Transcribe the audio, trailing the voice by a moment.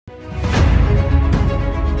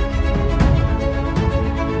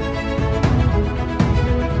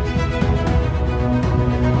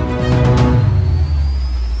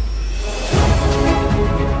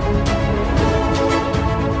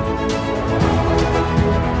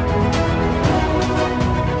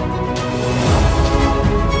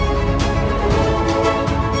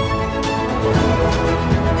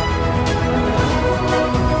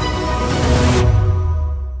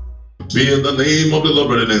be in the name of the Lord,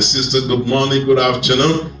 brothers and sisters. Good morning, good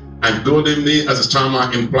afternoon, and good evening, as the time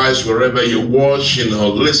mark implies, wherever you're watching or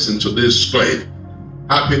listening to this clip.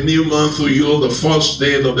 Happy new month to you, the first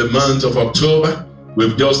day of the month of October.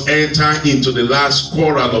 We've just entered into the last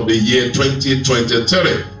quarter of the year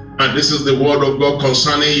 2023. And this is the word of God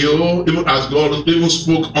concerning you, even as God even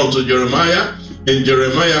spoke unto Jeremiah. In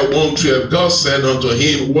Jeremiah 1:12, God said unto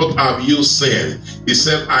him, what have you seen? He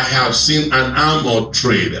said, I have seen an armor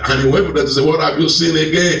trade. And he went to say, what have you seen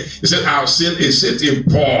again? He said, I have seen a certain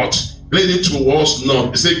port leading towards north.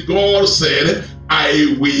 He said, God said,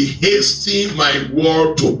 I will hasten my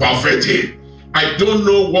word to perfect it. I don't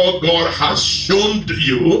know what God has shown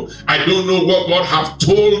you. I don't know what God has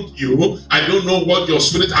told you. I don't know what your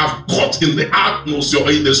spirit have caught in the atmosphere,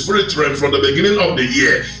 in the spirit realm from the beginning of the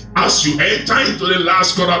year. As you enter into the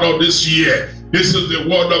last quarter of this year, this is the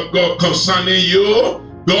word of God concerning you.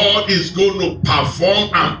 God is going to perform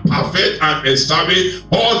and perfect and establish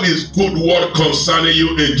all his good word concerning you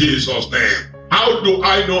in Jesus' name. How do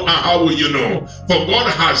I know and how will you know? For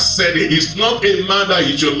God has said it. He's not a man that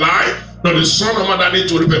he should lie, nor the son of man that need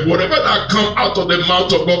to repent. Whatever that comes out of the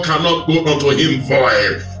mouth of God cannot go unto him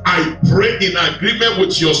void. I pray in agreement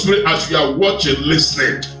with your spirit as you are watching,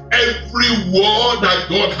 listening. Every word that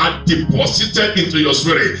God had deposited into your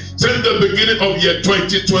spirit since the beginning of year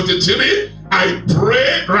 2023, I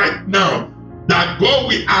pray right now that God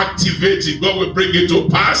will activate it. God will bring it to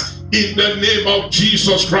pass. In the name of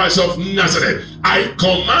Jesus Christ of Nazareth, I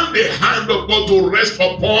command the hand of God to rest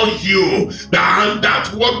upon you, and that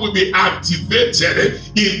word will be activated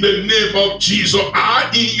in the name of Jesus.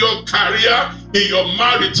 In your career, in your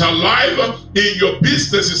marital life, in your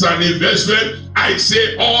businesses and investment, I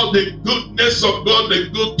say all the goodness of God, the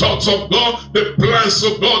good thoughts of God, the plans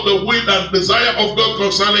of God, the will and desire of God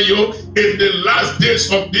concerning you in the last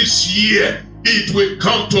days of this year, it will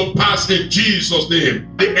come to pass in Jesus'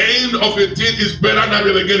 name. The end of a thing is better than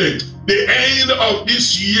the beginning. The end of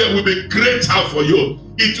this year will be greater for you.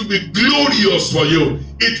 It will be glorious for you.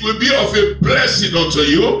 It will be of a blessing unto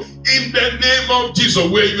you. In the name of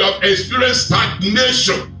Jesus, where you have experienced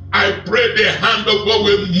stagnation, I pray the hand of God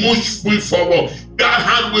will move you forward. That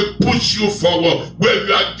hand will push you forward. Where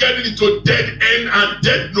you are getting into dead end and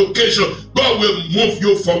dead location, God will move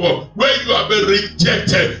you forward. Where you have been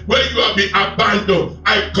rejected, where you have been abandoned,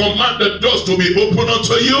 I command the doors to be open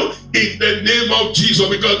unto you in the name of Jesus,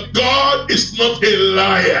 because God is not a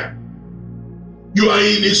liar. You are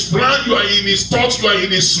in his plan, you are in his thoughts, you are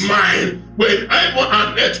in his mind. When heaven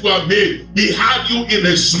and earth were made, he had you in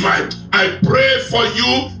his mind. I pray for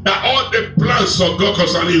you that all the plans of God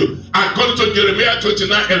concerning you, according to Jeremiah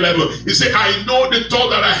 29:11, he said, I know the thought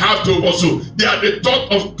that I have towards you. They are the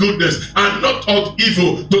thought of goodness and not of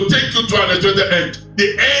evil, to take you to an expected end.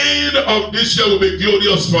 The end of this year will be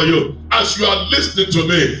glorious for you. As you are listening to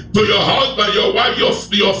me, to your husband, your wife, your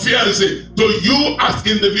fiancé, to you as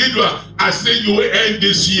individual, I say you will end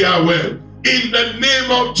this year well. In the name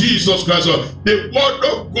of Jesus Christ, the word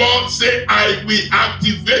of God say, I will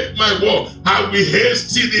activate my word. I will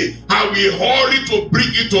hasten it. I will hurry to bring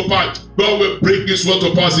it to pass. God will bring this word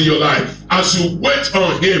to pass in your life. As you wait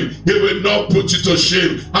on him, he will not put you to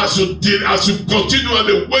shame. As you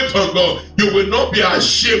continually wait on God, you will not be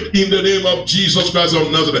ashamed in the name of Jesus Christ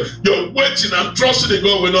of Nazareth. Your waiting and trusting in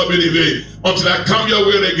God will not be in vain. Until I come your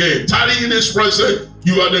way again, tarry in his presence,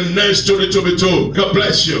 you are the next story to be told. God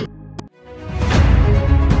bless you.